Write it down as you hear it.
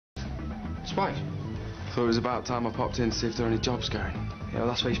Spike? Thought it was about time I popped in to see if there are any jobs going. Yeah, well,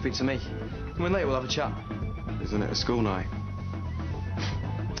 that's where you speak to me. When later we'll have a chat. Isn't it a school night?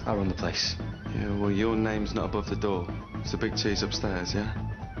 I run the place. Yeah, well, your name's not above the door. It's the big cheese upstairs, yeah?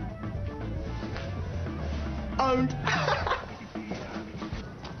 Owned!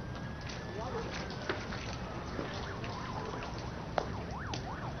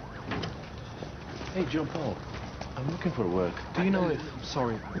 Hey, John Paul. I'm looking for work. Do you know if...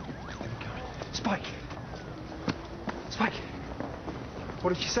 Sorry. Spike! Spike!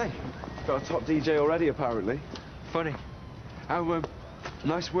 What did she say? Got a top DJ already, apparently. Funny. How,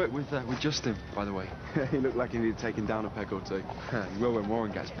 nice work with Justin, by the way. He looked like he needed taking down a peg or two. He will when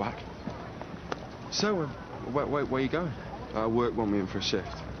Warren gets back. So, where are you going? Work want me in for a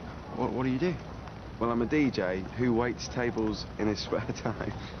shift. What do you do? Well, I'm a DJ who waits tables in his spare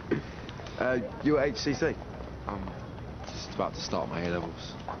time. You at HCC? I'm just about to start my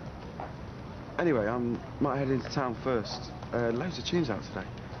A-levels. Anyway, I might head into town first. Loads of tunes out today.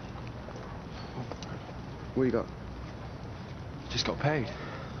 What you got? Just got paid.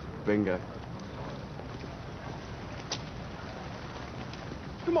 Bingo.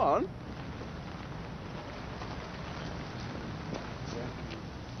 Come on.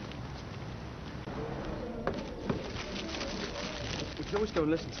 We can always go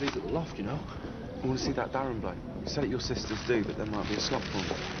and listen to these at the Loft, you know. I want to see that Darren bloke. You said it your sisters do, but there might be a slot for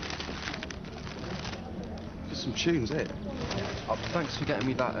him. Just some tunes, eh? Oh, thanks for getting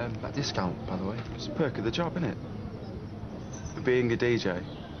me that discount, by the way. It's a perk of the job, isn't it? Being a DJ.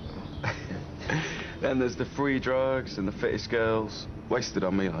 Then there's the free drugs and the fittest girls. Wasted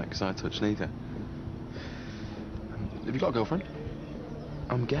on me, like, 'cause I touch neither. Have you got a girlfriend?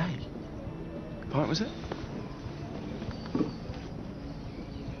 I'm gay. What was it?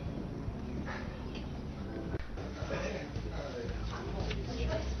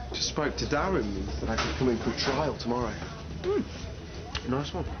 Just spoke to Darren. He said I could come in for a trial tomorrow.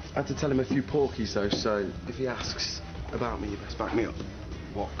 Nice one. I had to tell him a few porkies, though, so if he asks about me, you best back me up.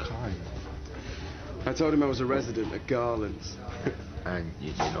 What kind? I told him I was a resident at Garland's. And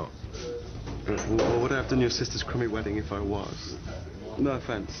you're not? Well, would I have done your sister's crummy wedding if I was? No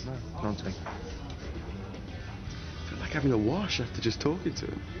offence. No, none taken. I feel like having a wash after just talking to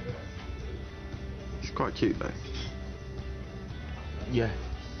him. He's quite cute, though. Yeah.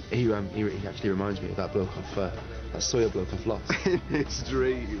 He actually reminds me of that bloke off, that Sawyer bloke off Loft. In his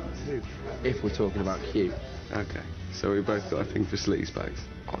dreams. If we're talking about cute. Okay, so we both got a thing for sleaze bags.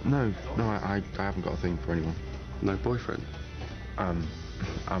 Oh, no, I haven't got a thing for anyone. No boyfriend? I'm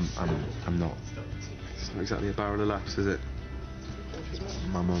not. It's not exactly a barrel of laughs, is it?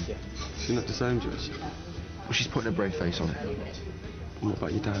 My mum. She's not disowned you. Well, she's putting a brave face on it. And what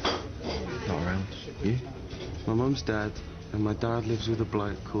about your dad? Not around. You? My mum's dead, and my dad lives with a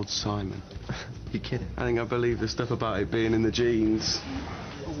bloke called Simon. You kidding? I think I believe the stuff about it being in the genes.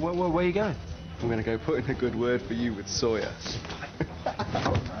 Where are you going? I'm going to go put in a good word for you with Sawyer.